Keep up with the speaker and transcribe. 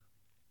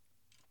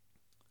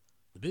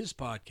Biz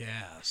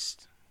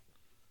Podcast.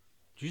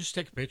 Did you just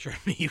take a picture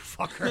of me, you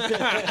fucker?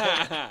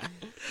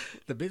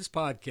 The Biz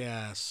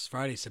Podcast,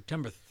 Friday,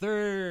 September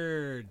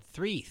 3rd,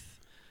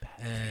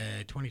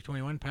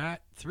 2021,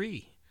 Pat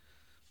 3.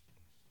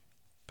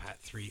 Pat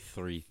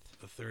 3.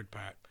 The third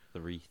part.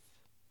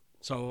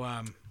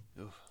 So,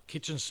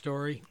 kitchen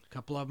story, a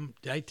couple of them.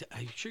 Are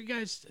you sure you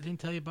guys, I didn't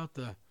tell you about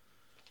the...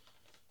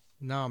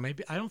 No,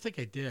 maybe, I don't think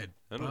I did.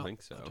 I don't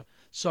think so.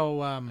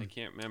 So, I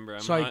can't remember.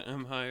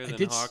 I'm higher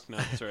than Hawk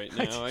Nuts right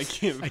now. I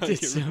can't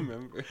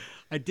remember.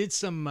 I did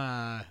some,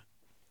 I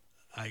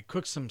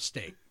cooked some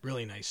steak,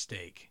 really nice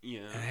steak.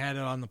 Yeah. And I had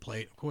it on the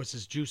plate. Of course,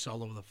 there's juice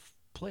all over the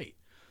plate.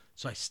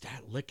 So I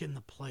start licking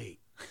the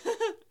plate.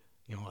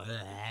 You know,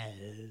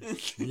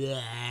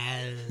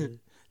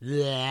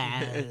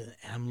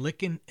 I'm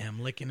licking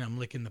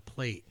the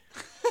plate.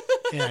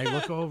 And I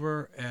look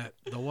over at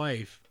the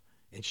wife,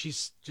 and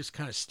she's just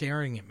kind of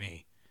staring at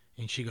me.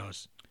 And she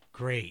goes,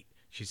 "Great."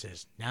 She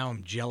says, "Now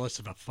I'm jealous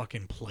of a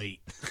fucking plate."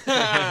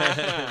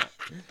 Yeah,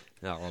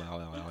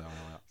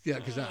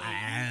 because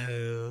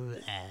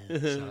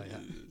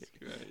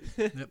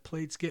that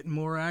plate's getting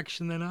more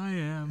action than I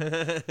am.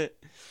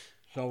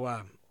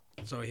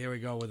 So here we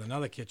go with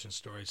another kitchen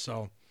story.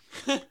 So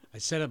I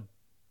set a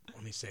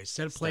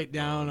plate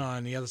down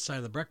on the other side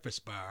of the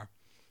breakfast bar,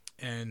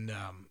 and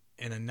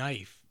a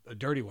knife, a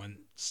dirty one,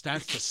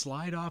 starts to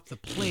slide off the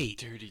plate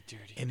dirty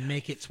and knife.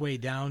 make its way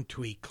down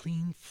to a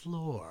clean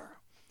floor.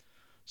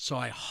 So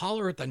I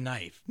holler at the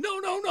knife,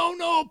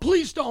 no,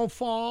 please don't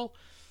fall.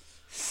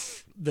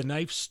 The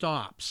knife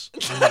stops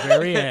on the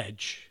very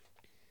edge,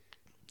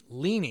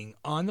 leaning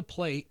on the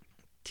plate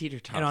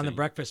and on the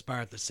breakfast bar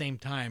at the same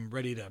time,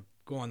 ready to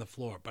go on the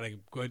floor. But I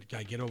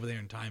get over there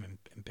in time and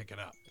pick it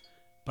up.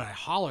 But I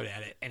hollered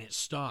at it, and it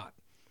stopped.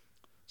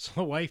 So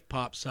the wife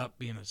pops up,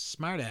 being a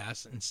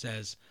smartass, and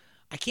says,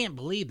 "I can't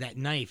believe that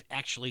knife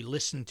actually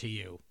listened to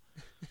you."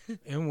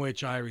 In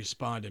which I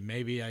responded,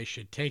 "Maybe I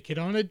should take it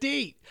on a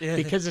date,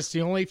 because it's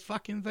the only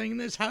fucking thing in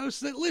this house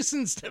that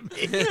listens to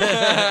me."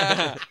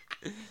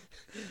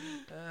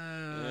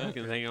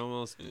 Because they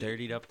almost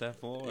dirtied up that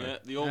floor. Yeah,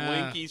 the old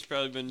Winky's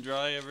probably been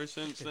dry ever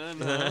since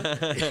then,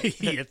 huh?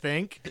 You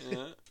think?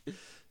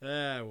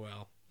 Yeah.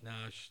 Well, no,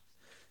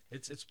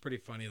 it's pretty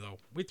funny, though.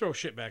 We throw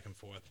shit back and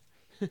forth.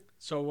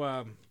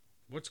 So,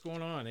 what's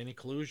going on? Any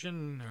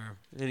collusion?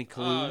 Any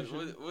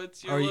collusion?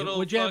 What's your little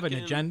would you have an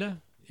fucking-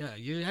 agenda? Yeah,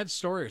 you had a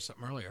story or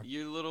something earlier.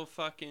 Your little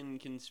fucking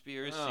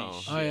conspiracy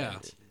shit. Oh, yeah.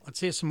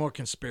 Let's hear some more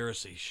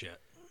conspiracy shit.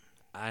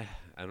 I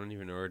don't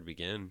even know where to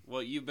begin.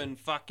 Well, you've been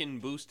fucking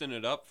boosting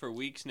it up for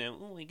weeks now.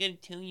 Oh, I gotta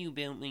tell you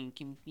about my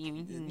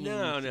conspiracy.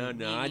 No.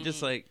 I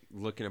just like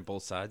looking at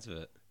both sides of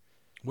it.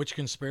 Which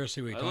conspiracy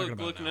are we talking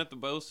about looking now? at the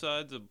both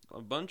sides of a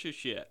bunch of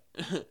shit.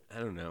 I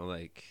don't know,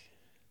 like,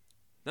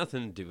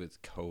 nothing to do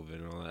with COVID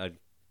and all that. I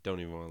don't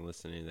even want to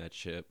listen to any of that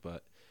shit,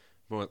 but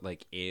more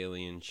like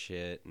alien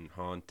shit and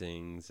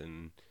hauntings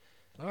and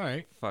All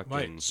right. fucking...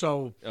 Right.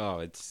 So,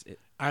 are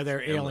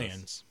there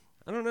aliens?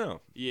 I don't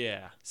know.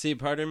 Yeah. See,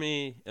 part of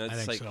me, it's I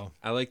think like, so.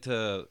 I like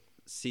to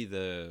see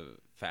the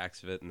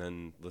facts of it and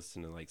then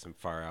listen to like some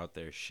far out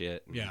there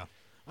shit. And, Yeah.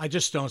 I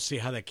just don't see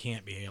how there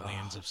can't be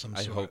aliens of some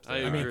I sort. hope I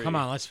they I mean, agree. come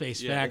on, let's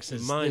face facts.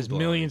 it's There's mind-blowing.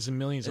 millions and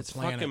millions It's of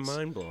planets. fucking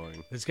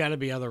mind-blowing. There's got to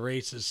be other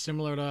races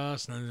similar to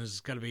us, and then there's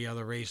got to be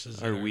other races.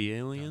 that Are we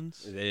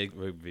aliens? They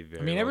would be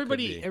very I mean, well could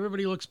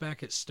everybody be. looks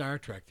back at Star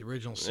Trek, the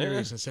original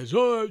series, and says,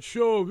 "Oh, that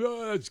show,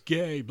 that's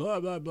gay, blah,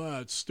 blah,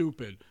 blah, it's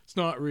stupid. It's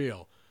not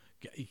real."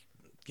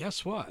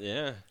 Guess what?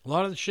 Yeah. A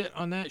lot of the shit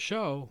on that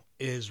show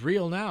is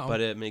real now.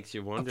 But it makes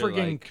you a wonder,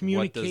 friggin' like,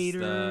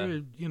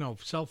 communicator,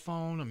 cell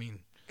phone. I mean,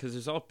 because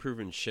there's all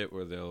proven shit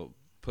where they'll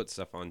put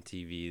stuff on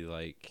TV,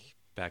 like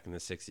back in the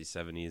 60s,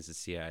 70s, the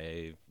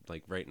CIA,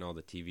 like writing all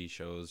the TV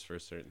shows for a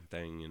certain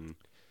thing, and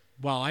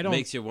well, I don't.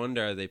 makes you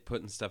wonder, are they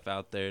putting stuff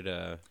out there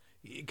to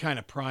kind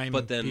of prime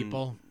but then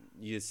people.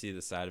 You see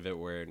the side of it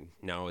where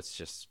now it's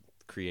just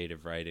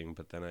creative writing,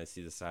 but then I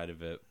see the side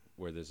of it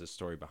where there's a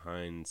story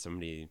behind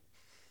somebody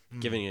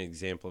giving an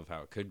example of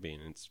how it could be,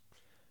 and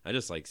I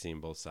just like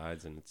seeing both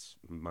sides, and it's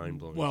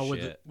mind-blowing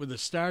shit. with the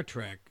Star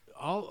Trek,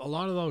 a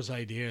lot of those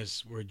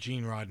ideas were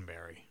Gene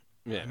Roddenberry.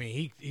 Yeah. I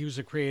mean, he was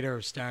the creator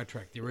of Star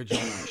Trek, the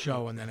original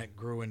show, and then it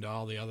grew into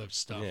all the other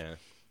stuff. Yeah.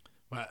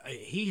 But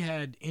he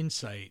had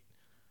insight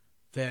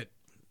that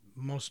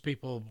most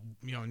people,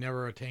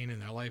 never attain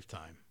in their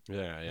lifetime.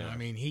 Yeah, yeah. I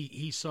mean,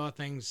 he saw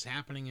things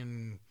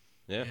happening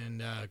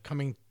and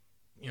coming,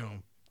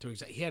 to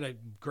exact. He had a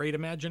great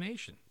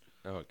imagination.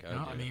 Oh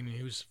God. I mean,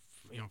 he was,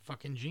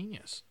 fucking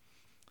genius.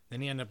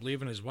 Then he ended up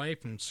leaving his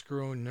wife and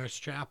screwing Nurse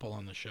Chapel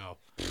on the show,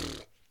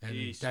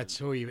 and that's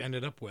who he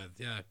ended up with.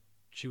 Yeah,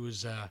 she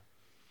was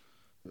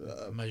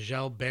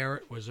Majel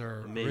Barrett was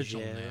her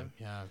original name.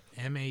 Yeah,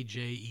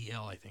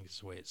 Majel, I think is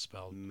the way it's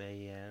spelled.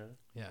 Mayel.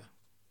 Yeah.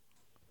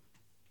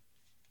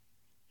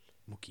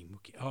 Mookie.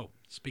 Oh,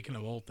 speaking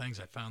of old things,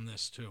 I found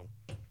this too.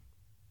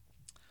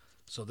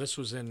 So this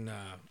was in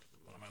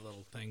one of my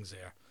little things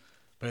there.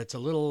 But it's a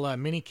little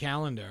mini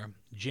calendar,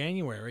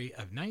 January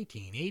of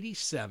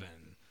 1987.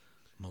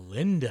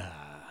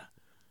 Melinda.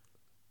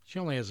 She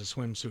only has a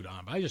swimsuit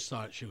on, but I just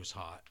thought she was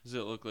hot. Does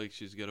it look like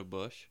she's got a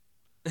bush?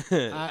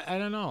 I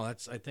don't know. I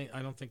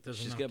don't think there's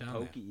She's enough got down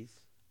there. pokies.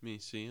 Me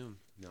see him.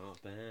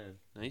 Not bad.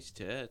 Nice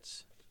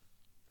tits.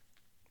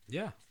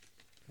 Yeah.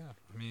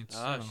 I mean,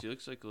 it's, She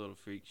looks like a little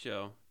freak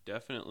show.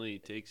 Definitely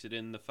takes it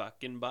in the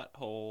fucking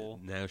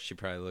butthole. Now she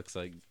probably looks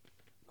like.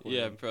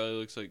 Yeah, probably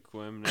looks like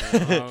Quim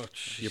now. oh,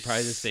 You're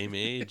probably the same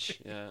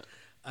age. Yeah.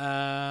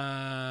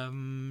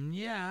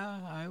 yeah,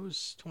 I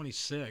was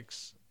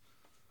 26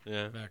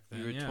 Yeah. back then.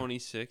 You were yeah.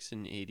 26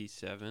 in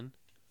 87.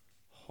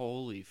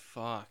 Holy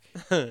fuck.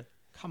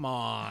 Come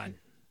on.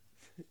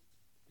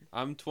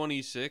 I'm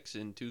 26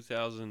 in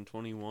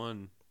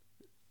 2021.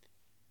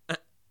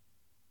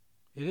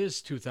 It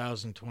is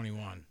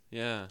 2021.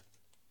 Yeah.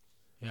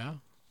 Yeah?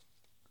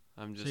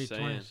 I'm See, just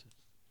saying.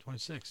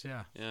 26,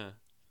 yeah. Yeah.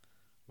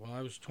 Well,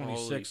 I was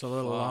 26 a Holy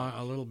little fuck.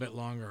 a little bit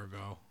longer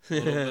ago. A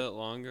little bit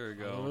longer A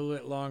ago. little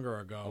bit longer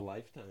A ago.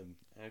 lifetime,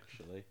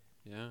 actually.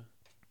 Yeah.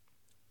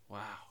 Wow.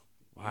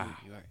 Wow.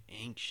 You are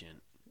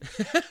ancient.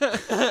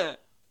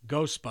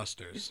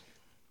 Ghostbusters.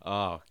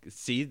 Oh,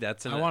 see,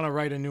 that's an I want to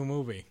write a new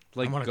movie.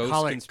 like I want to ghost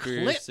call it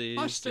conspiracies.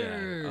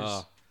 Clipbusters. Yeah.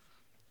 Oh.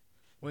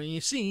 When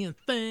you're seeing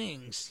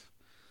things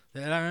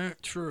that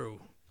aren't true,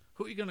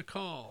 who are you going to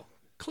call?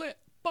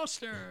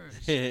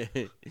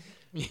 Clipbusters.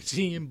 You're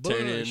seeing bush.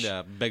 Turn into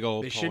a big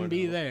old. They shouldn't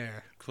be porno.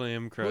 there.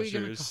 Clam Who are you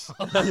gonna Crushers.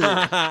 call?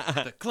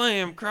 The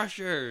Clam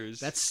Crushers.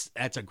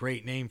 That's a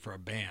great name for a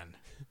band.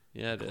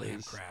 yeah, it Clam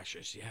is.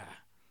 Crashers,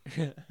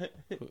 yeah.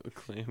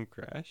 Clam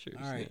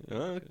Crashers. All right. Yeah.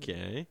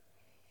 Okay.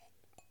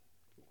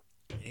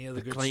 Any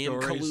other good Clam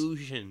stories?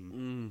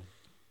 collusion.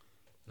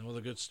 No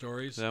other good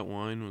stories? That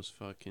wine was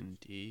fucking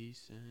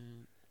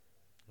decent.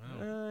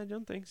 Wow. I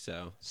don't think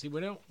so. See,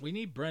 we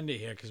need Brenda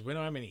here because we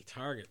don't have any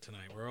target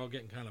tonight. We're all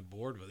getting kind of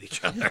bored with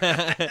each other.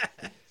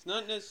 It's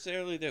not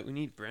necessarily that we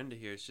need Brenda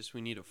here. It's just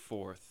we need a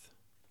fourth.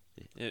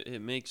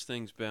 It makes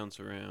things bounce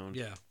around.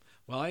 Yeah.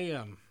 Well,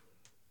 I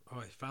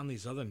found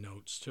these other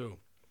notes too.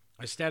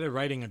 I started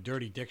writing a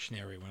dirty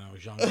dictionary when I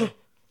was younger.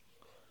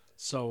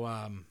 So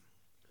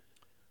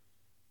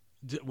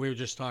we were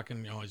just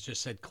talking, it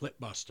just said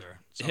clipbuster.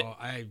 So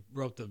I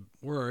wrote the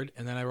word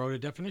and then I wrote a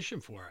definition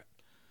for it.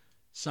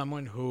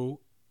 Someone who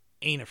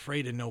ain't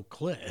afraid of no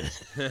clit.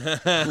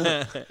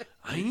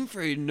 I ain't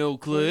afraid of no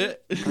clit.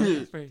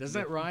 Does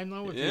that rhyme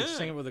though? If you Yeah.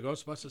 sing it with a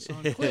Ghostbusters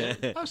song,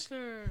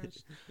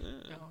 Clipbusters.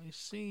 You're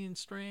seeing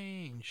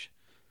strange.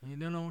 You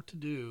don't know what to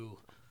do.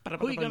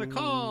 Who are you gonna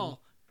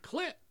call?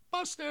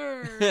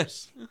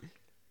 Clipbusters.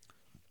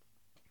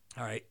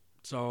 All right.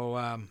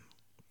 So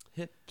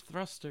Hip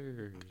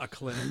thrusters. a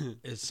clip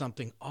is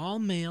something all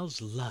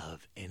males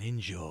love and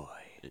enjoy.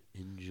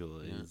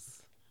 Enjoys.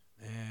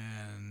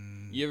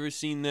 And You ever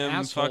seen them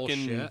Asshole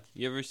fucking? shit.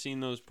 You ever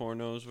seen those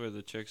pornos where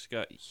the chicks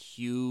got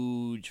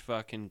huge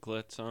fucking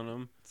clits on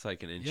them? It's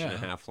like an inch and a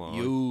half long.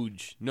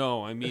 Huge.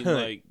 No, I mean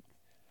like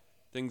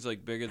things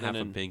like bigger half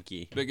than a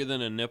pinky. bigger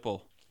than a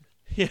nipple.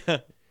 Yeah.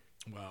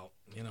 well,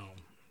 when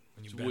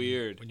It's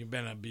weird. When you've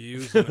been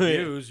abused and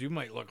abused, you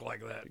might look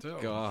like that too.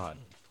 God.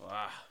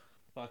 Wow.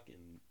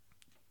 Fucking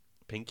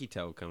pinky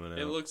toe coming out.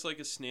 It looks like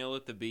a snail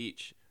at the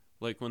beach,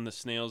 like when the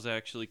snail's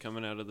actually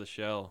coming out of the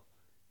shell,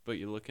 but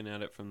you're looking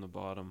at it from the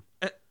bottom.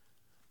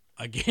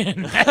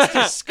 Again, that's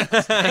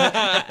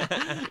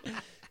disgusting.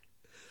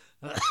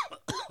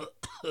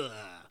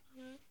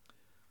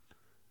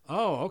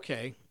 Oh,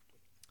 okay.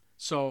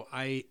 So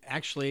I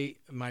actually,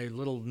 my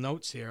little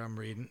notes here I'm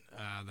reading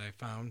that I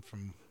found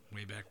from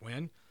way back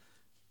when,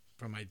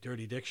 from my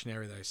dirty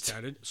dictionary that I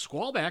started,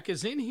 squallback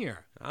is in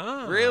here.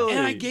 Ah. Really?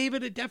 And I gave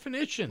it a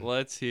definition.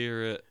 Let's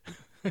hear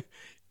it.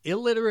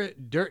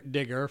 Illiterate dirt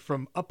digger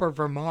from Upper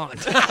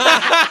Vermont.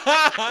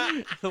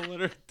 A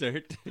little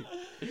dirt.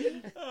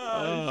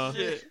 Oh,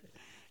 shit.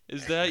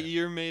 Is that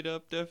your made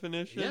up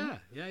definition?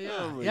 Yeah.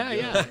 Oh my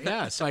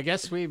Yeah. So I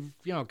guess we've,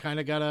 kind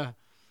of got a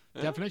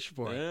definition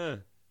for it. Yeah.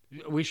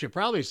 We should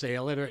probably say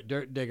illiterate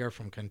dirt digger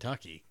from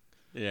Kentucky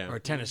Yeah. or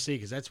Tennessee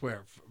because that's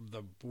where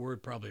the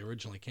word probably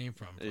originally came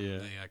from Yeah.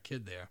 the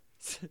kid there.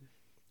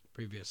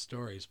 Previous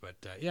stories, but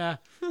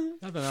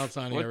nothing else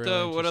on What here.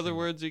 Really what other interesting.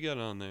 words you got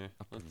on there?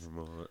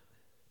 Vermont.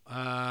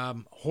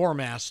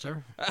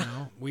 Whoremaster.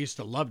 We used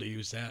to love to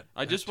use that.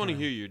 I just want to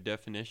term. hear your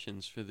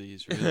definitions for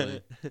these,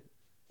 really.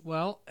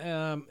 Well,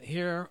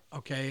 here,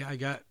 okay, I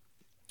got,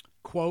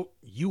 quote,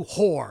 you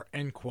whore,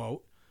 end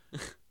quote,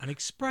 an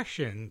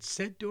expression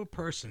said to a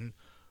person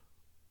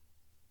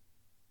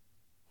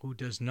who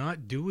does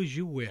not do as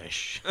you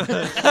wish.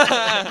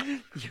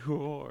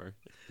 You're.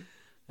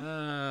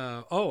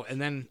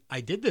 And then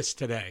I did this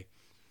today.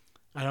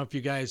 I don't know if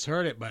you guys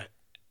heard it, but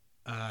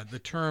the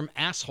term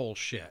asshole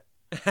shit.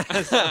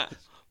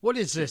 What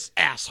is this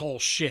asshole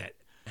shit?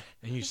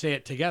 And you say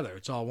it together.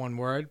 It's all one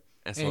word.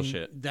 Asshole And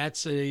shit.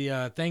 That's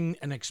a thing,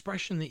 an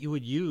expression that you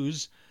would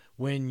use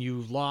when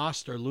you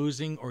lost or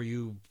losing or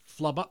you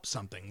flub up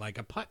something, like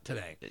a putt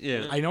today.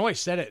 Yeah. I know I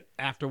said it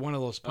after one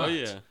of those Oh, putts.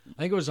 yeah. I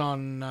think it was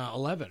on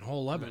 11,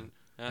 hole 11.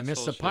 I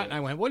missed the Asshole putt, shit. and I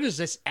went, what is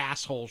this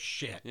asshole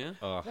shit? Yeah.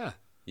 Oh, Yeah.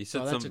 you said So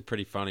that's something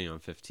pretty funny on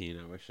 15.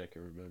 I wish I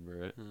could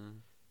remember it.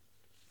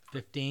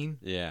 15.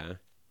 Yeah.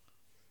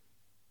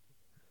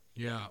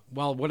 Yeah.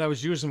 Well, what I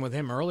was using with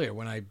him earlier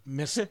when I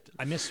missed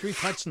 3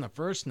 putts in the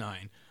first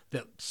 9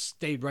 that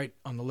stayed right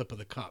on the lip of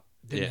the cup.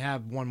 Didn't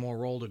have one more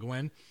roll to go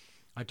in.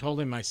 I told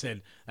him, I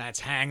said, that's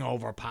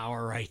hangover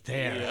power right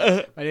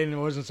there. Yeah. I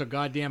wasn't so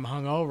goddamn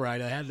hungover.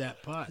 I'd have had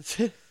that putt.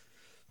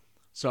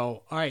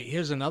 So, all right,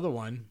 here's another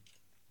one.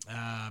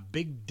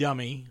 Big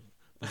dummy.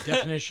 The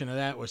definition of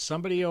that was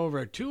somebody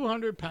over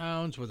 200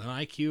 pounds with an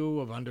IQ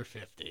of under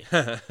 50.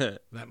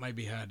 That might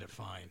be hard to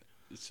find.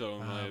 So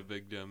am I a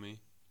big dummy?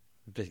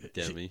 Big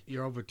dummy.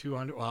 You're over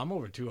 200? Well, I'm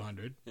over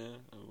 200. Yeah,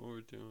 I'm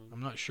over 200.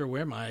 I'm not sure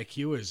where my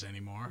IQ is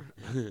anymore.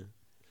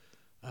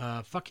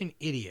 Fucking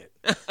idiot.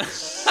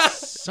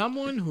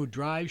 Someone who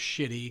drives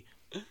shitty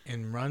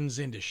and runs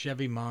into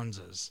Chevy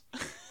Monzas.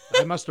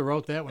 I must have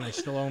wrote that when I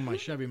still own my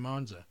Chevy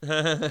Monza.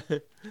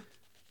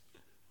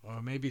 Or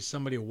maybe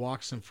somebody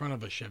walks in front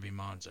of a Chevy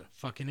Monza.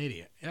 Fucking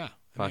idiot. Yeah.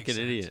 Fucking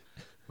idiot.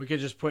 We could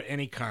just put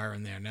any car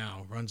in there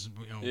now.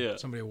 Yeah.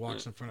 Somebody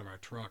walks in front of our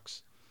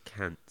trucks.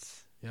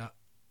 Cunts. Yeah.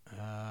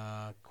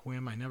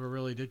 Quim, I never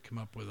really did come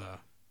up with a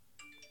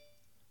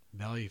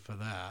value for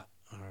that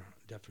or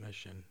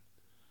definition.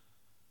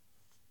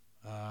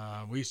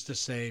 We used to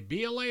say, be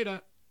you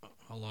later,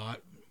 a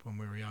lot when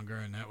we were younger,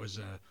 and that was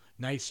a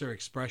nicer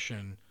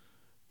expression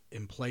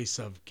in place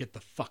of get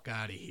the fuck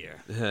out of here.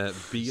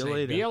 Be you Say,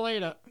 later. be you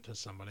later to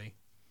somebody.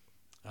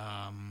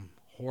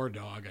 Whore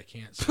dog, I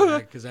can't say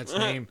that because that's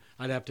name.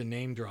 I'd have to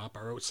name drop.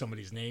 I wrote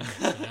somebody's name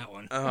next to that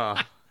one.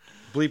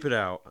 Bleep it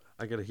out.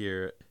 I gotta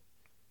hear it.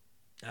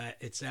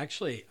 It's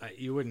actually,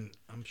 you wouldn't,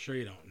 I'm sure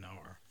you don't know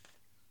her.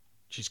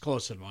 She's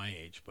closer to my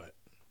age, but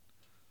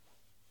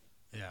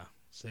yeah,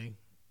 see?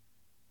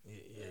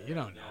 Yeah, you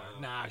don't know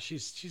her. Nah,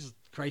 she's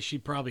Christ, she's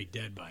probably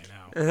dead by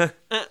now.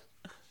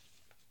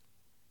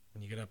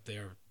 When you get up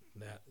there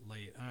that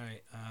late. All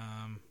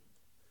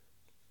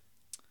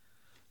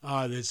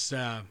right. This,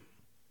 oh,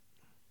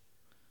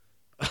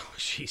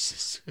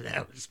 Jesus,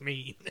 that was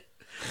mean.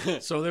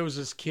 So there was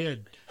this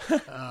kid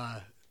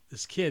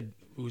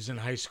who was in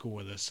high school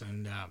with us,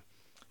 and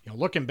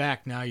looking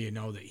back now, you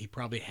know that he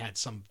probably had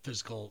some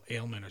physical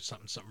ailment or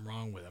something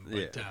wrong with him.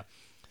 But,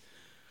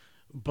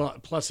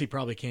 but plus he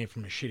probably came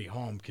from a shitty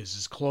home because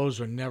his clothes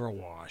were never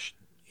washed.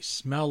 He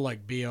smelled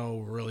like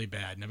BO really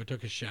bad, never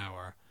took a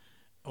shower,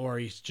 or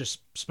he just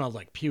smelled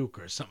like puke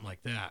or something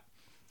like that.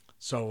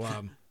 So,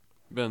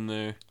 been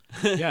there.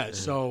 yeah,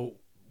 so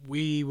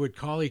we would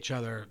call each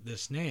other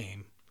this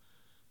name,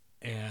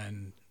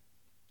 and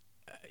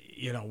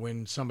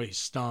when somebody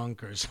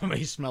stunk or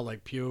somebody smelled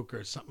like puke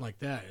or something like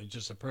that, it's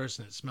just a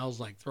person that smells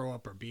like throw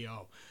up or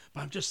BO.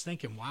 But I'm just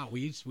thinking, wow,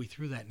 we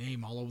threw that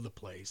name all over the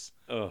place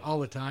all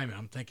the time. And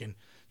I'm thinking,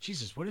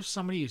 Jesus, what if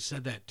somebody who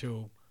said that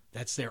to,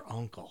 that's their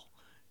uncle?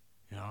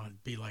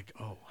 It'd be like,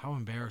 oh, how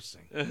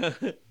embarrassing.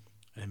 An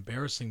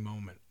embarrassing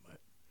moment. But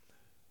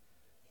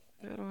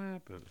that'll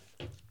happen.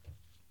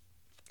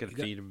 Gotta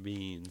feed him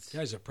beans. You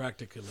guys are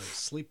practically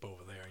asleep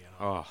over there,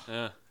 Oh,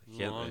 Yeah,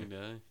 Can't long they?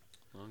 day.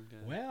 Long day.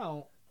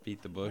 Well,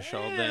 beat the bush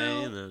all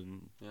day and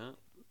then Yeah.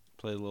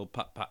 play a little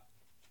putt.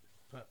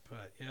 But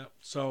yeah.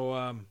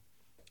 So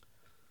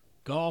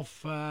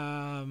golf.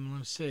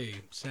 Let's see.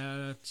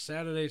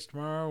 Saturday's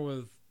tomorrow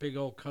with big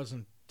old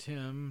cousin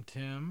Tim.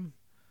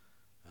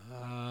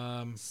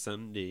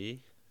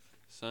 Sunday.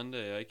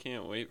 I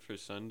can't wait for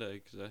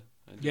Sunday because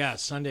I just, Yeah,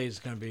 Sunday's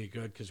gonna be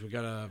good because we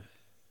got a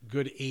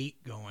good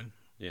 8 going.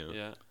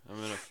 Yeah, I'm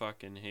gonna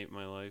fucking hate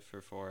my life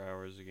for 4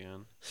 hours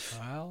again.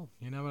 Well,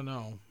 you never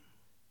know.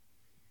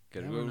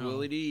 Gotta Never go to know.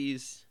 Willie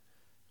D's.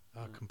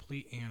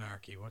 Complete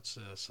anarchy. What's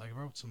this? I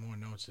wrote some more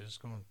notes.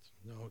 Just going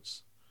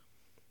notes.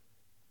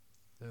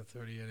 The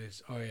 38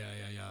 days. Oh yeah.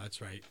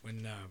 That's right.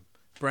 When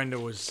Brenda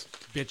was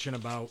bitching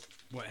about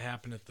what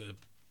happened at the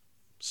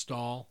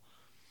stall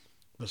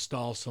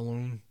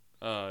saloon.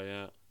 Oh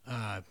yeah.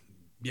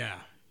 Yeah.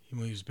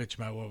 When he was bitching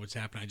about what was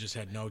happening, I just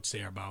had notes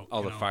there about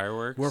All the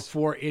fireworks. We're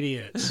 4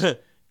 idiots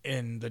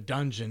in the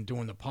dungeon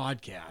doing the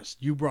podcast.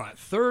 You brought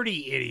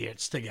 30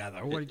 idiots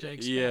together. What did you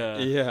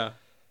expect? Yeah.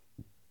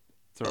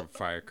 Throwing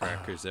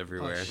firecrackers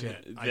everywhere. Oh,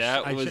 shit.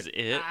 That was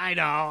it? I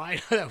know.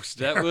 That was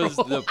That was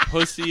terrible. the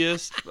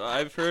pussiest.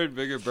 I've heard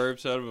bigger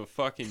burps out of a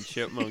fucking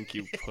chipmunk,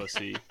 you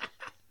pussy.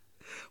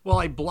 Well,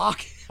 I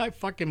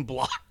fucking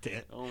blocked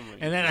it. Oh my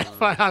And then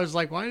God. I was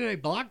like, why did I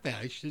block that?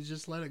 I should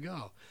just let it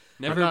go.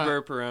 Never I'm not-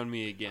 burp around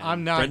me again.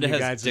 I'm not Brenda in you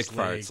has guys' dick league.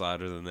 farts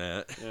louder than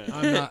that.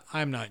 Yeah.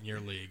 I'm not in your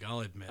league,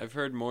 I'll admit. I've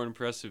heard more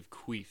impressive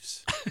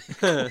queefs.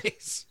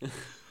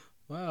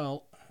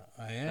 Well,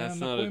 I am. That's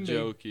not a Quimby.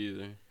 joke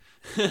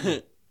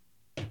either.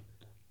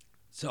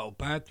 So,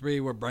 part 3,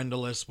 we're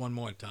Brenda-less one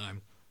more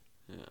time.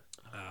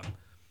 Yeah.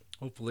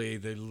 Hopefully,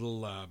 the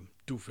little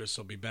doofus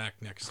will be back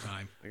next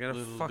time. I got a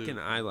Little fucking dude.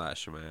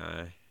 eyelash in my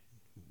eye.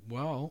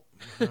 Well,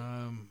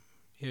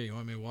 here, you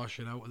want me to wash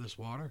it out with this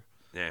water?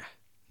 Nah.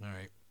 All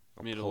right.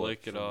 I'll Me to pull lick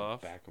it from the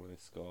off? Back of my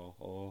skull.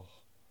 Oh.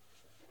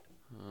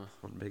 Uh,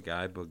 One big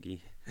eye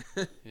boogie.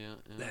 yeah.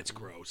 That's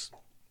gross.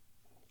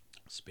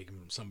 Speaking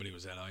of somebody who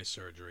was at eye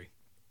surgery.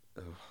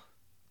 Ugh.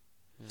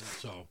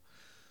 So,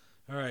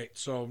 all All right,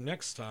 so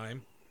next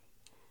time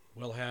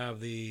we'll have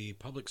the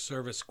public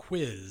service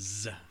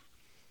quiz,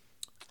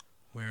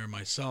 where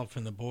myself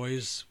and the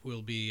boys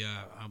will be.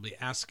 I'll be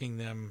asking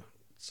them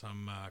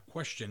some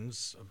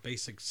questions of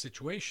basic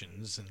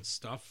situations and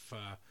stuff,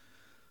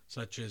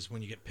 such as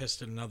when you get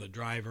pissed at another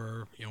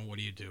driver, what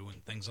do you do,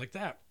 and things like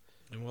that.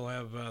 And we'll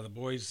have the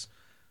boys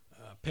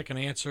pick an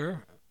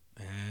answer,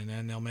 and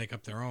then they'll make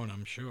up their own,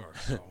 I'm sure.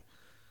 So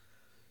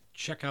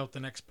check out the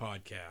next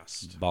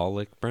podcast.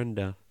 Bollock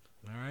Brenda.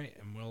 All right,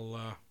 and we'll...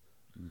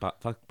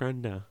 Butt fuck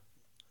Brenda.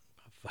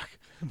 Fuck.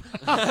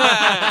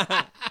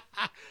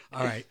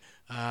 All right,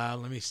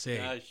 let me see.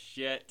 Oh,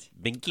 shit.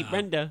 Binky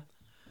Brenda.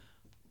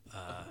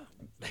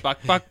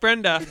 Buck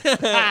Brenda.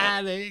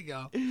 There you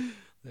go.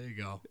 There you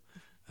go.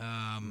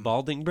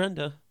 Balding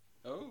Brenda.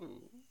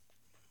 Oh.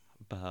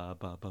 Ba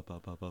ba ba ba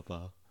ba ba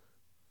ba.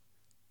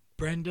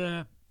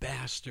 Brenda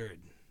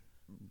Bastard.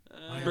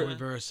 I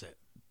reverse it.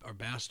 Or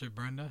Bastard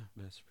Brenda.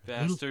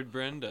 Bastard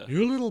Brenda.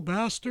 You little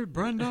bastard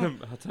Brenda.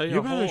 I'll tell you.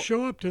 You better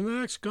show up to the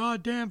next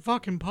goddamn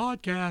fucking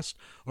podcast,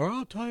 or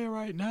I'll tell you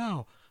right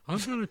now, I'm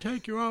going to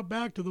take you out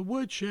back to the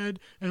woodshed,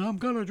 and I'm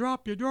going to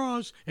drop your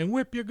drawers and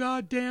whip your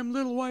goddamn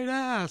little white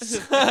ass.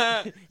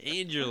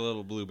 And your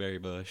little blueberry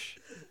bush.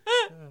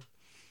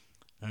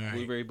 All right.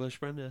 Blueberry bush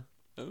Brenda.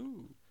 Oh.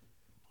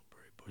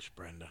 Blueberry bush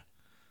Brenda.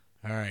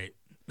 All right.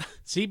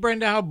 See,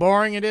 Brenda, how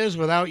boring it is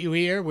without you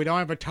here? We don't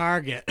have a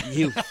target.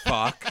 You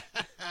fuck.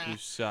 You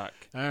suck.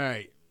 All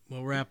right.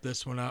 We'll wrap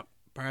this one up.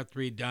 Part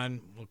 3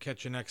 done. We'll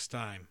catch you next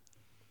time.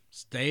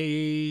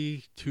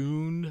 Stay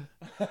tuned.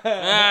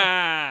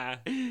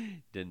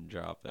 Didn't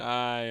drop that.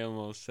 I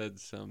almost said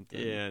something.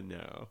 Yeah,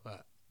 no.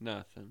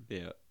 Nothing.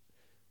 Yeah.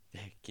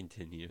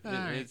 Continue. All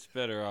right. It's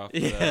better off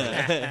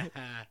without it. Yeah.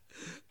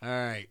 All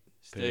right.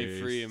 Stay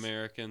Peace. free,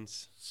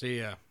 Americans. See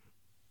ya.